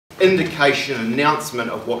indication, announcement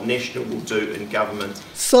of what National will do in government.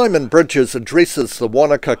 Simon Bridges addresses the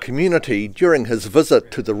Wanaka community during his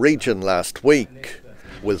visit to the region last week.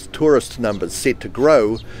 With tourist numbers set to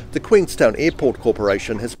grow, the Queenstown Airport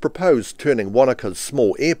Corporation has proposed turning Wanaka's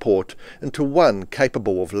small airport into one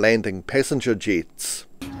capable of landing passenger jets.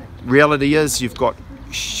 Reality is you've got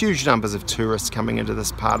huge numbers of tourists coming into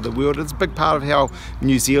this part of the world. It's a big part of how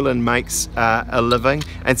New Zealand makes a living,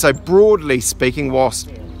 and so broadly speaking, whilst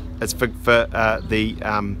it's for the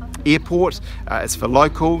airport, it's for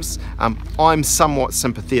locals, I'm somewhat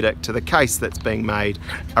sympathetic to the case that's being made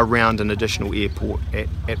around an additional airport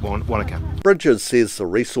at Wanaka. Bridges says the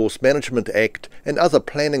Resource Management Act and other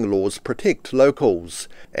planning laws protect locals,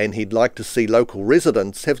 and he'd like to see local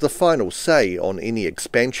residents have the final say on any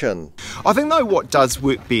expansion. I think though what does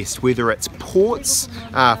work best, whether it's ports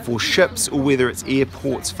for ships or whether it's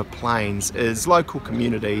airports for planes, is local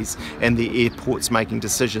communities and the airports making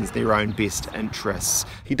decisions in their own best interests.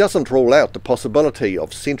 He doesn't rule out the possibility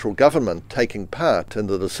of central government taking part in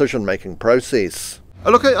the decision-making process.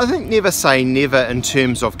 Look, I think never say never in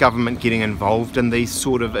terms of government getting involved in these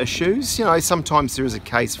sort of issues. You know, sometimes there is a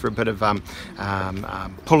case for a bit of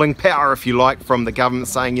pulling power, if you like, from the government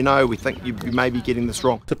saying, you know, we think you may be getting this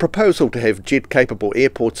wrong. The proposal to have jet-capable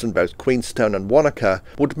airports in both Queenstown and Wanaka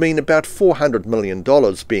would mean about $400 million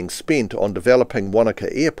being spent on developing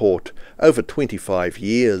Wanaka Airport over 25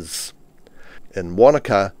 years. In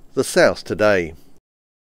Wanaka, The South Today.